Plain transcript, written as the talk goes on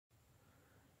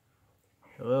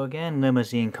Hello again,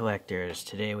 limousine collectors.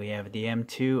 Today we have the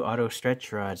M2 auto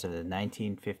stretch rods of the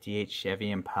 1958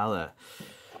 Chevy Impala.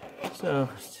 So,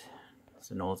 it's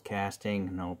an old casting,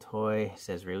 an old toy. It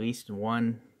says released in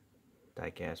one,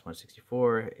 diecast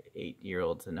 164,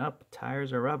 8-year-olds and up.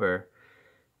 Tires are rubber,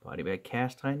 body bed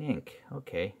cast iron ink.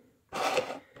 Okay.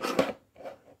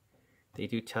 They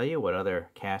do tell you what other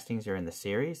castings are in the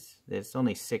series. There's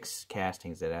only 6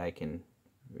 castings that I can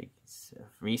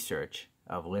research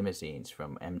of limousines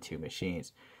from M2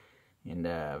 machines, and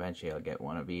eventually I'll get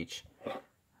one of each.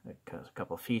 A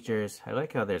couple features. I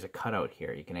like how there's a cutout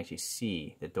here. You can actually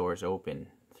see the doors open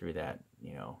through that,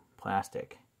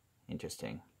 plastic.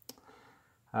 Interesting.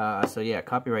 So yeah,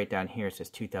 copyright down here says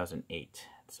 2008.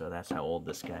 So that's how old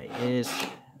this guy is.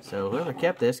 So whoever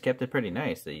kept this kept it pretty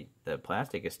nice. The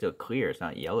plastic is still clear. It's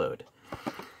not yellowed.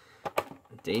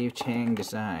 Dave Chang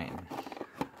design.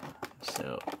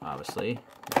 So obviously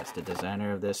that's the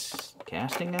designer of this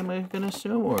casting, I'm gonna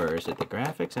assume, or is it the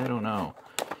graphics? I don't know.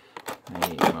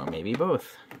 Well, maybe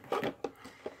both.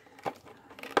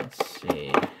 Let's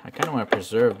see. I kind of want to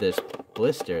preserve this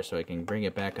blister so I can bring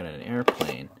it back on an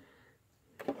airplane.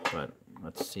 But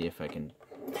let's see if I can.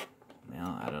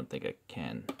 Well, I don't think I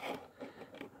can. I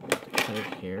have to cut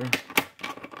it here.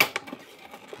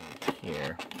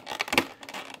 Here.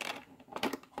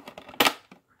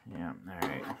 Yeah,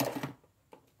 alright.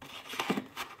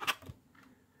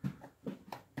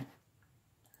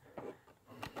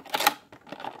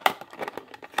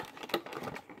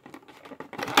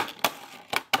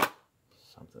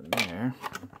 Something there.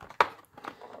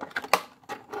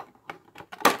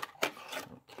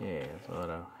 Okay, that's a lot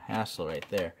of hassle right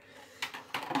there.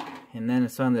 And then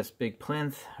it's on this big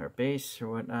plinth or base or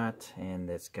whatnot, and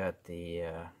it's got the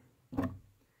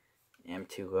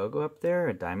M2 logo up there,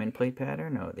 a diamond plate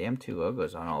pattern. No, the M2 logo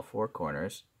is on all 4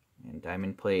 corners, and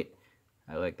diamond plate,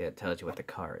 I like that, tells you what the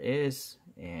car is.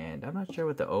 And I'm not sure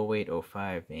what the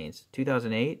 0805 means.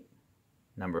 2008,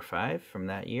 number 5 from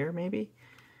that year, maybe.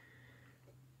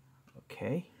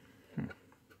 Okay,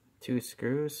 2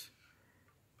 screws.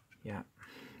 Yeah,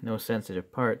 no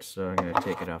sensitive parts, so I'm going to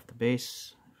take it off the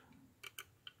base.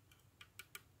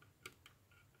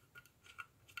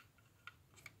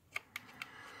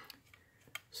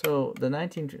 So the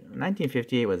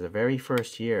 1958 was the very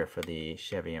first year for the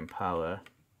Chevy Impala,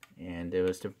 and it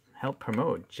was to help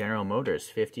promote General Motors'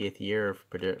 50th year of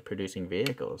producing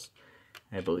vehicles.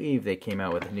 I believe they came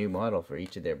out with a new model for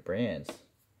each of their brands.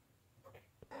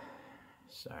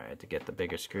 Sorry, I had to get the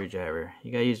bigger screwdriver.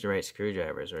 You gotta use the right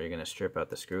screwdrivers or you're gonna strip out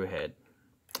the screw head.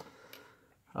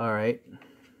 Alright,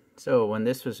 so when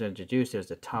this was introduced, it was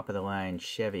the top of the line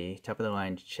Chevy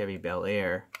Bel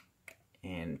Air,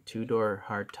 and 2-door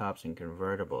hardtops and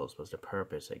convertibles was the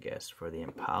purpose, I guess, for the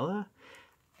Impala.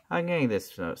 I'm getting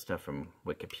this stuff from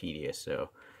Wikipedia, so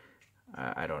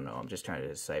I don't know. I'm just trying to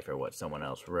decipher what someone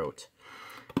else wrote.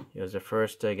 It was the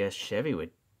first, I guess, Chevy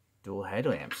with dual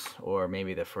headlamps, or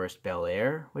maybe the first Bel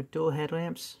Air with dual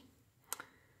headlamps.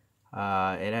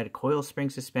 It had coil spring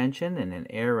suspension, and an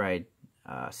air ride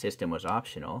system was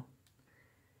optional.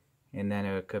 And then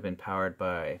it could have been powered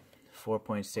by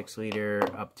 4.6 liter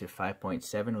up to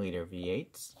 5.7 liter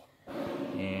V8s.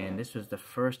 And this was the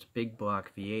first big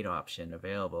block V8 option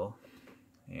available.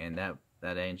 And that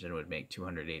engine would make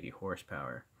 280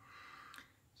 horsepower.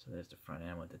 So there's the front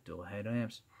end with the dual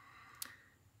headlamps.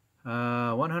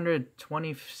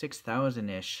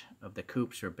 126,000-ish of the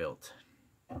coupes were built,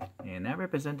 and that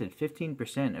represented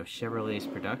 15% of Chevrolet's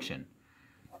production.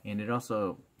 And it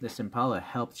also, this Impala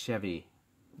helped Chevy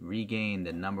regain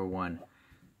the #1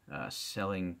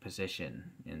 selling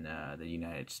position in the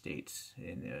United States.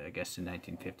 And I guess in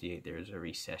 1958 there was a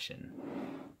recession,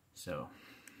 so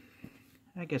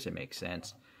I guess it makes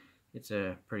sense. It's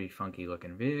a pretty funky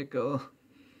looking vehicle,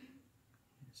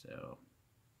 so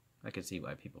I can see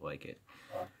why people like it.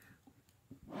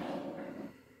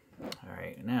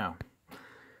 Alright, now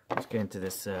let's get into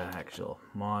this actual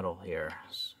model here.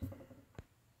 Let's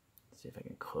see if I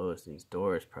can close these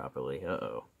doors properly.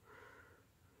 Uh-oh.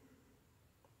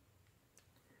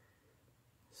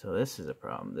 So this is a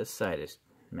problem. This side is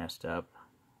messed up.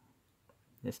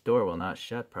 This door will not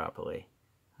shut properly.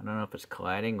 I don't know if it's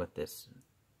colliding with this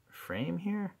frame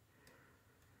here.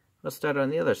 Let's start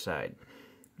on the other side.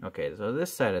 Okay, so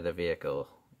this side of the vehicle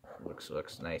looks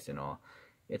nice and all.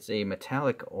 It's a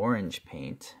metallic orange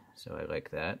paint, so I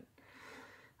like that.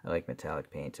 I like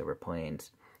metallic paints over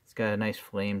planes. It's got a nice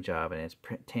flame job, and it's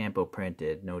tampo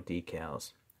printed, no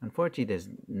decals. Unfortunately, there's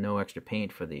no extra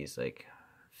paint for these like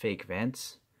fake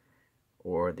vents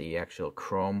or the actual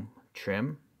chrome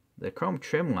trim. The chrome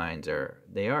trim lines are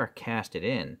casted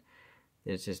in.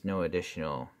 There's just no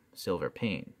additional silver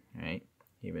paint, right?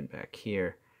 Even back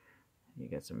here, you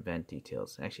got some vent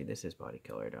details. Actually, this is body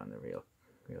colored on the real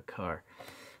car.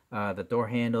 The door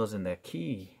handles and the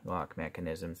key lock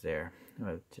mechanisms there,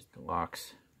 just the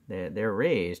locks, they're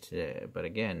raised, but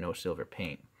again, no silver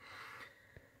paint.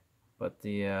 But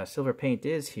the silver paint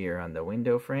is here on the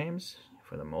window frames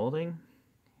for the molding,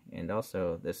 and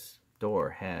also this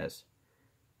door has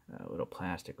a little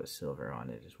plastic with silver on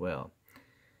it as well.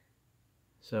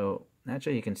 So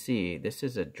naturally you can see this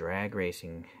is a drag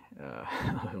racing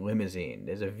limousine.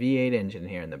 There's a V8 engine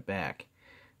here in the back.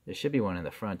 There should be one in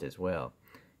the front as well.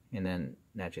 And then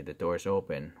naturally the doors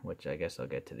open, which I guess I'll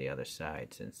get to the other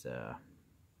side since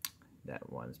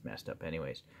that one's messed up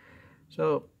anyways.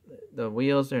 So the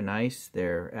wheels are nice.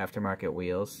 They're aftermarket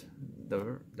wheels.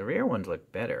 The rear ones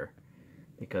look better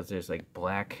because there's like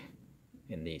black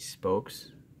in these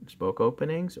spoke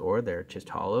openings, or they're just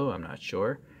hollow, I'm not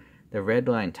sure. The red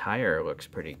line tire looks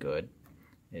pretty good.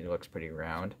 It looks pretty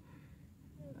round.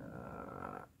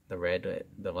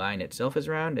 The line itself is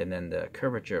round, and then the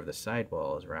curvature of the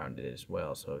sidewall is rounded as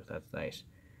well, so that's nice.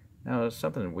 Now there's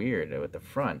something weird with the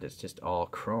front. It's just all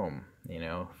chrome, you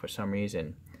know. For some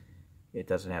reason it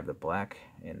doesn't have the black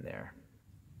in there,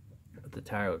 but the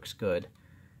tire looks good.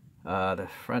 The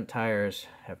front tires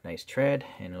have nice tread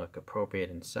and look appropriate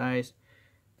in size.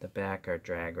 The back are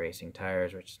drag racing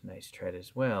tires, which is nice tread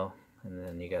as well. And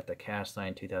then you got the cast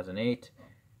line 2008,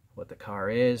 what the car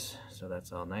is, so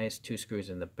that's all nice. 2 screws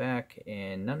in the back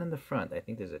and none in the front. I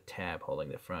think there's a tab holding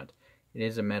the front. It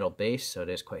is a metal base, so it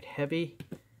is quite heavy.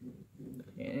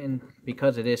 And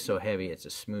because it is so heavy, it's a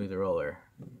smooth roller.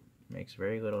 Makes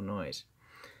very little noise.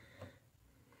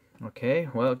 Okay,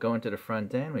 well, going to the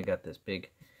front end, we got this big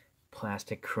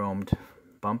plastic chromed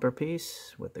bumper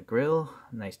piece with the grill.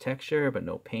 Nice texture, but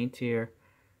no paint here.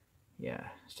 Yeah,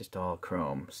 it's just all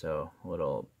chrome, so a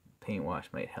little paint wash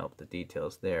might help the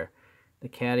details there. The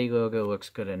Caddy logo looks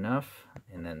good enough,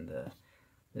 and then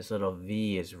this little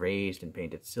V is raised and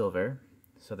painted silver.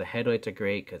 So the headlights are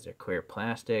great because they're clear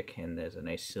plastic, and there's a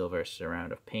nice silver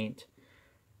surround of paint.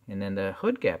 And then the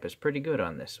hood gap is pretty good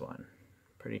on this one.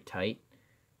 Pretty tight.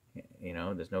 You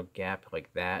know, there's no gap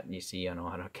like that you see on a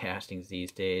lot of castings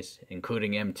these days,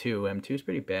 including M2. M2 is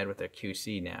pretty bad with their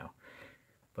QC now.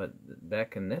 But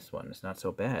back in this one, it's not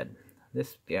so bad.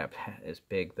 This gap is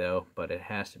big though, but it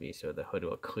has to be so the hood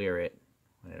will clear it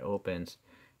when it opens.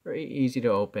 Very easy to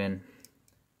open.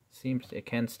 Seems it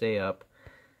can stay up.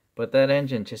 But that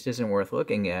engine just isn't worth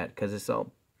looking at because it's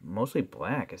all mostly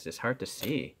black. It's just hard to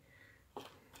see.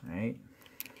 Right?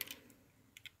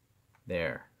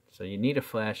 There. So you need a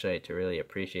flashlight to really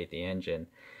appreciate the engine.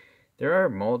 There are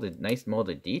nice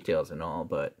molded details and all,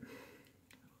 but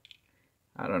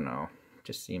I don't know. It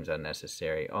just seems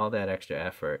unnecessary. All that extra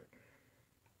effort.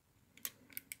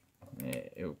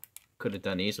 It could have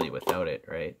done easily without it,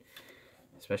 right?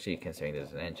 Especially considering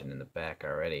there's an engine in the back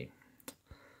already.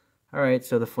 Alright,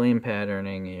 so the flame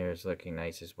patterning here is looking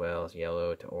nice as well. It's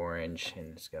yellow to orange,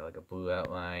 and it's got like a blue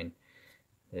outline.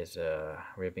 There's a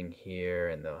ribbing here,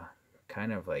 and the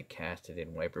kind of like casted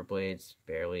in wiper blades,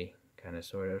 barely, kind of,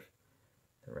 sort of.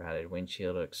 The rotted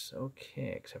windshield looks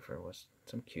okay, except for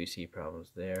some QC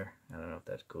problems there. I don't know if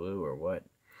that's glue or what.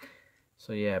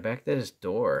 So yeah, back to this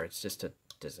door, it's just a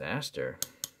disaster.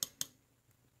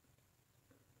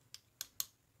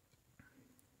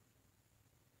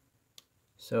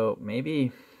 So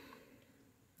maybe,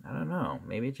 I don't know,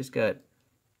 maybe it just got,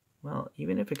 well,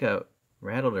 even if it got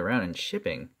rattled around in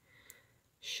shipping,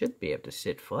 should be able to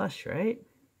sit flush, right?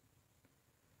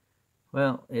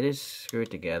 Well, it is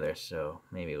screwed together, so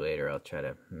maybe later I'll try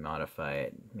to modify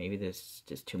it. Maybe there's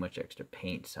just too much extra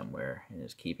paint somewhere and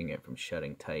is keeping it from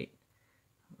shutting tight.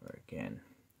 Or again.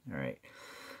 Alright.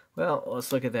 Well,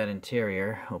 let's look at that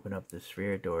interior. Open up this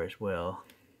rear door as well.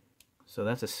 So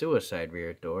that's a suicide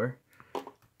rear door.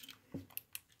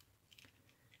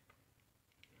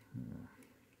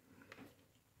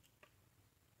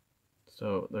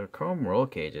 So the chrome roll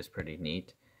cage is pretty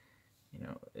neat. You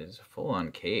know, it's a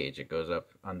full-on cage. It goes up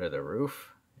under the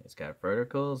roof. It's got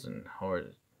verticals and,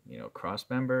 you know, cross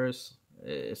members.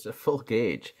 It's a full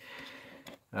gauge.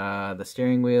 The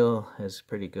steering wheel is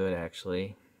pretty good,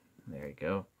 actually. There you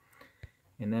go.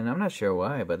 And then I'm not sure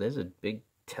why, but there's a big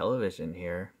television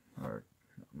here, or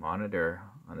monitor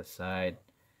on the side.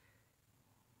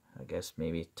 I guess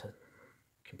maybe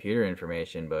computer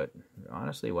information, but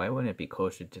honestly, why wouldn't it be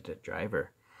closer to the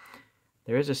driver?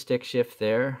 There is a stick shift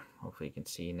there. Hopefully you can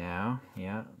see now.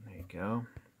 Yeah, there you go.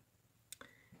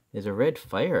 There's a red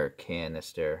fire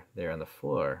canister there on the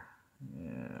floor.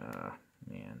 Yeah,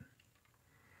 man.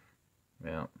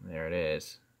 Well, there it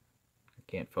is.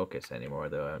 can't focus anymore,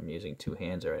 though. I'm using two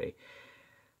hands already.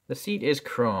 The seat is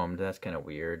chromed. That's kind of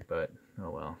weird, but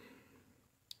oh well.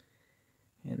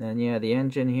 And then, yeah, the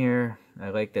engine here. I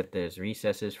like that there's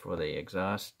recesses for the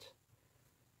exhaust.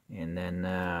 And then,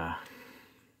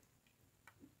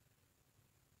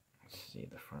 let's see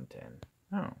the front end.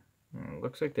 Oh,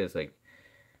 looks like there's like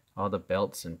all the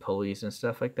belts and pulleys and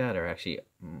stuff like that are actually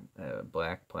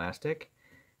black plastic.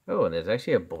 Oh, and there's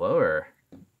actually a blower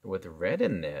with red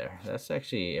in there. That's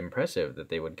actually impressive that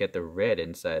they would get the red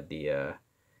inside the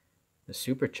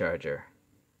supercharger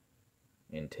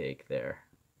intake there.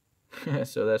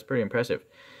 So that's pretty impressive.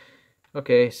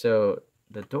 Okay, so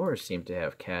the doors seem to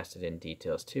have casted in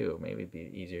details too. Maybe it'd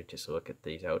be easier just to look at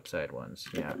these outside ones.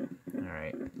 Yeah,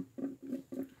 alright.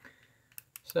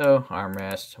 So,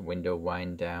 armrest, window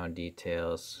wind down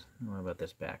details. What about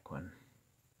this back one?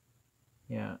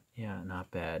 Yeah,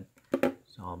 not bad.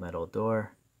 It's all metal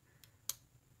door.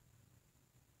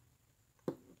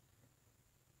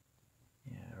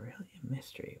 Yeah, really a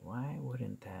mystery. Why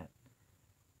wouldn't that?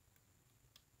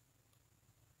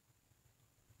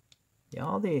 Yeah,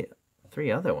 all the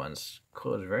three other ones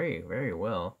close very, very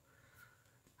well.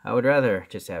 I would rather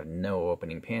just have no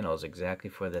opening panels exactly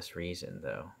for this reason,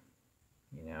 though.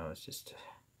 You know, it's just,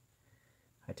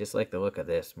 I just like the look of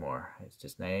this more. It's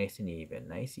just nice and even,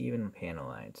 nice even panel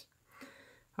lines.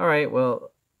 All right,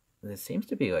 well, this seems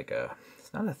to be like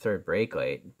it's not a third brake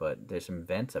light, but there's some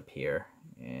vents up here,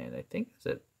 and I think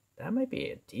that might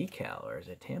be a decal, or is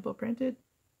it tampo printed?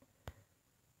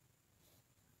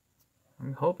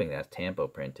 I'm hoping that's tampo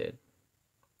printed.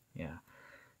 Yeah.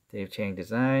 Dave Chang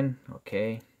design.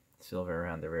 Okay. Silver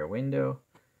around the rear window.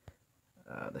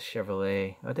 The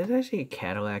Chevrolet. Oh, there's actually a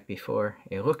Cadillac before.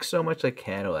 It looks so much like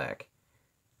Cadillac.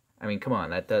 I mean, come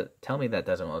on. Tell me that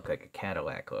doesn't look like a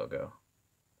Cadillac logo.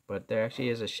 But there actually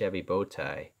is a Chevy bow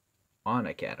tie on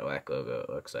a Cadillac logo, it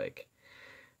looks like.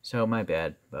 So, my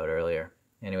bad about earlier.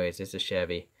 Anyways, it's a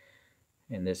Chevy.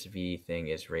 And this V thing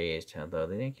is raised, although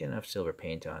they didn't get enough silver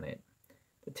paint on it.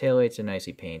 The taillights are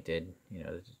nicely painted. You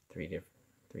know, there's three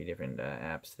different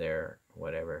apps there,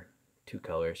 whatever, 2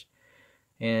 colors.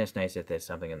 And it's nice that there's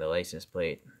something in the license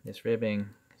plate. This ribbing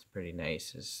is pretty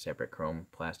nice. It's a separate chrome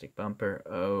plastic bumper.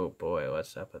 Oh boy,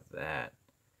 what's up with that?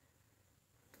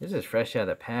 This is fresh out of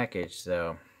the package,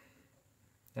 so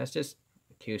that's just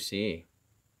QC.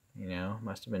 You know,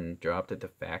 must have been dropped at the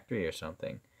factory or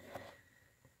something.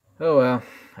 Oh well,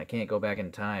 I can't go back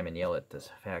in time and yell at this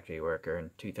factory worker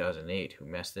in 2008 who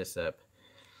messed this up.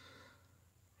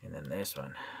 And then this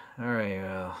one. Alright,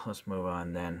 well, let's move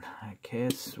on then. I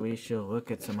guess we shall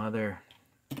look at some other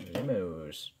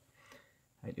limos.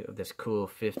 I do have this cool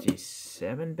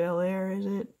 57 Bel Air, is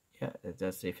it? Yeah, it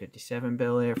does say 57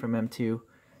 Bel Air from M2.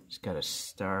 It's got a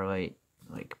Starlight,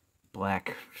 like,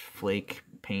 black flake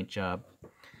paint job.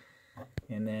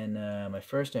 And then my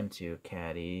first M2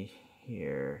 caddy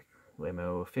here,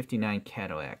 limo 59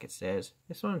 Cadillac, it says.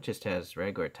 This one just has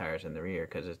regular tires in the rear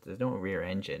because there's no rear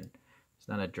engine. It's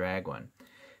not a drag one.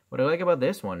 What I like about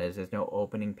this one is there's no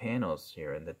opening panels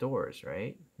here in the doors,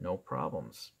 right? No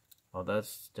problems. Well, it does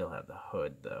still have the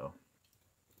hood though,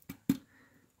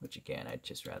 which again I'd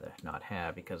just rather not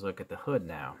have, because look at the hood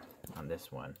now on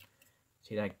this one.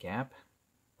 See that gap?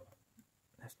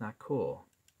 That's not cool.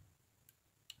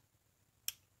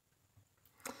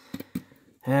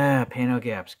 Panel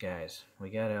gaps, guys. We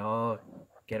gotta all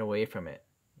get away from it.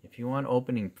 If you want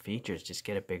opening features, just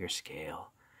get a bigger scale.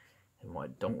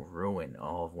 And don't ruin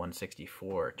all of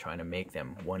 164 trying to make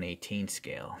them 118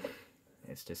 scale.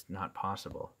 It's just not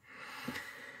possible.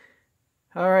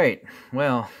 Alright,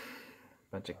 well,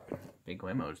 bunch of big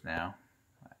limos now.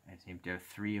 I seem to have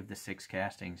 3 of the 6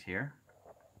 castings here.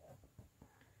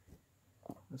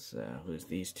 Let's lose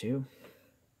these 2.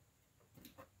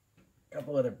 A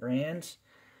couple other brands.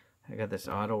 I got this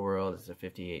Auto World. It's a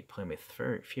 58 Plymouth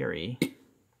Fury.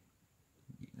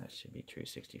 That should be true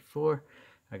 64.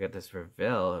 I got this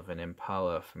Revell of an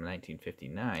Impala from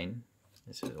 1959.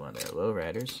 This is one of their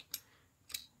lowriders.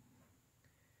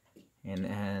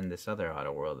 And this other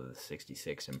Auto World of the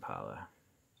 66 Impala.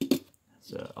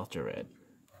 It's ultra red.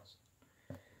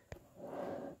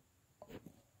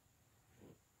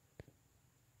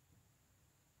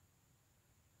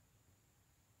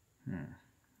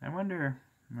 I wonder,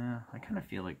 I kind of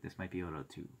feel like this might be a little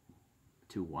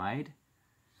too wide.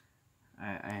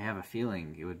 I have a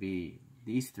feeling it would be,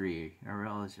 these 3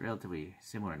 are relatively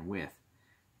similar in width.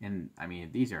 And, I mean,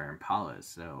 these are Impalas,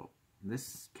 so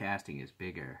this casting is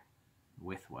bigger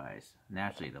width-wise.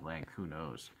 Naturally, the length, who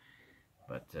knows.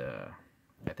 But,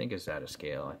 I think it's out of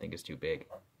scale. I think it's too big.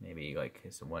 Maybe, like,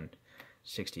 it's a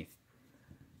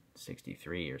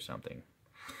 163 or something.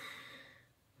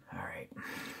 All right.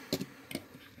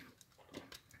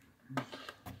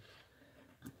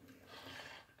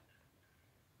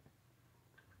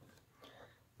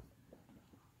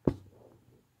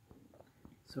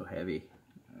 So heavy.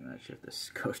 I'm not sure if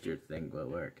this coaster thing will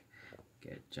work.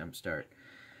 Okay, jump start.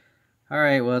 All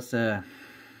right, well, it's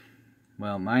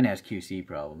well, mine has QC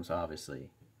problems, obviously.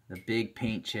 The big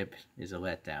paint chip is a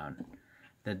letdown.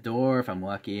 The door, if I'm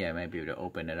lucky, I might be able to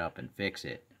open it up and fix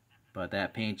it. But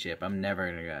that paint chip, I'm never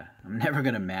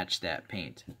gonna match that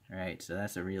paint. Right? So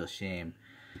that's a real shame.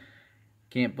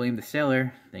 Can't blame the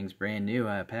seller. Thing's brand new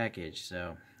out of package,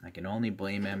 so I can only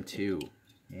blame M2.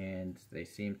 And they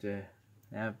seem to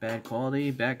have bad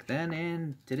quality back then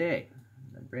and today.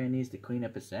 The brand needs to clean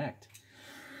up its act.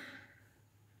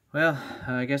 Well,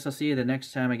 I guess I'll see you the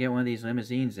next time I get one of these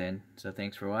limousines in. So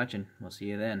thanks for watching. We'll see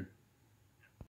you then.